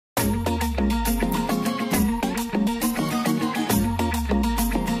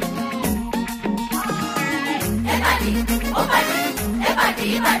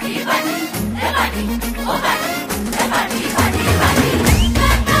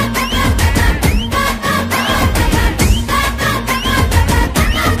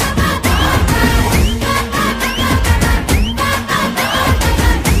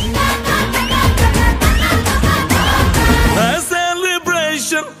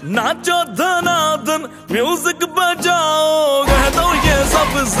नाचो धनाधन music बजाओ कह दो ये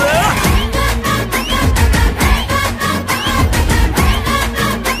सबसे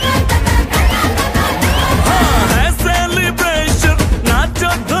हाँ है सेलिब्रेशन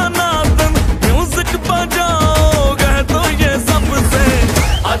नाचो धनाधन म्यूजिक बजाओ कह दो ये सबसे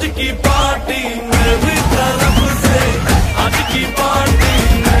आज की पार्टी मेरी तरफ से आज की पार्टी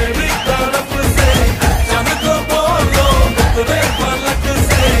मेरी तरफ से चंद को बोलो उतरे पलक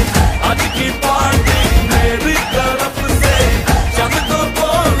से आज की पार्टी मेरी तरफ से चंद को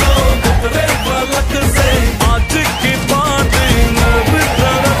बोलो उतरे पलक से आज की पार्टी मेरी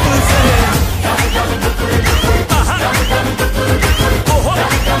तरफ से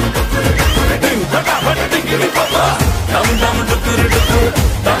डम डम डुकुर डुकुर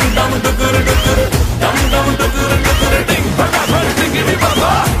डम डम डुकुर डुकुर डम डम डुकुर डुकुर डिंग फटाफट डिंगी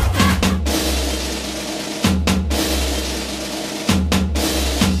बाबा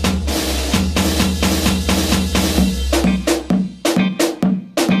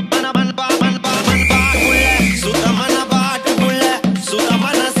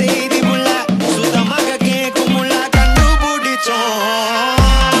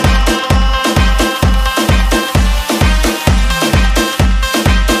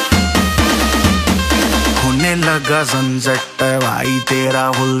लगा सनसेट भाई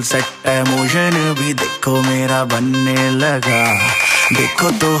तेरा फुल सेट है मोशन भी देखो मेरा बनने लगा देखो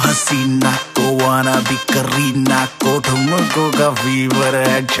तो हसीना को वाना भी करीना को ठुमको का फीवर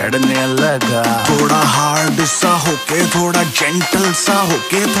है चढ़ने लगा थोड़ा हार्ड सा होके थोड़ा जेंटल सा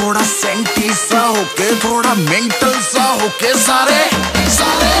होके थोड़ा सेंटी सा होके थोड़ा मेंटल सा होके सारे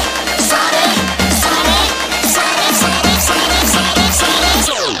सारे सारे सारे सारे सारे सारे सारे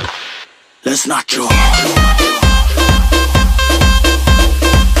सारे Let's not joke.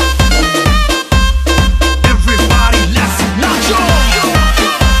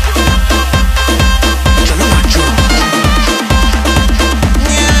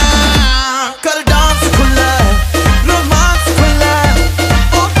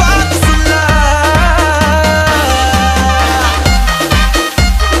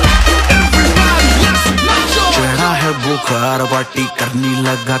 बुखार पार्टी करनी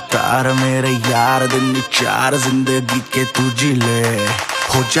लगातार मेरे यार दिन चार जिंदगी के तू जी ले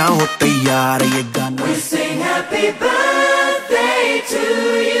हो जाओ तैयार ये गाना We sing happy birthday to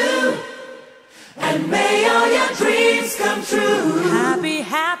you and may all your dreams come true. Happy,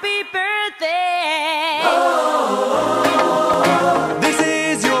 happy birthday. Oh, this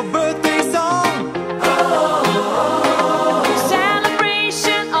is your birthday song.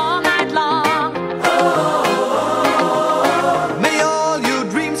 Celebration all night long. May all your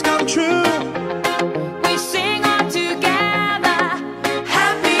dreams come true. We sing all together.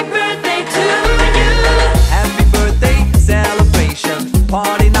 happy birthday to you. Happy birthday celebration.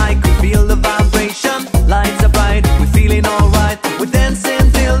 Party night, we feel the vibration. Lights are bright, we're feeling alright. We're dancing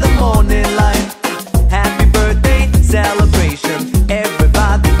till the morning light. Happy birthday celebration.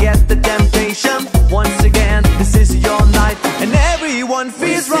 Everybody get the temptation. Once again, this is your night, and everyone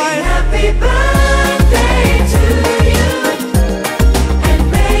feels We sing right. happy birthday to you.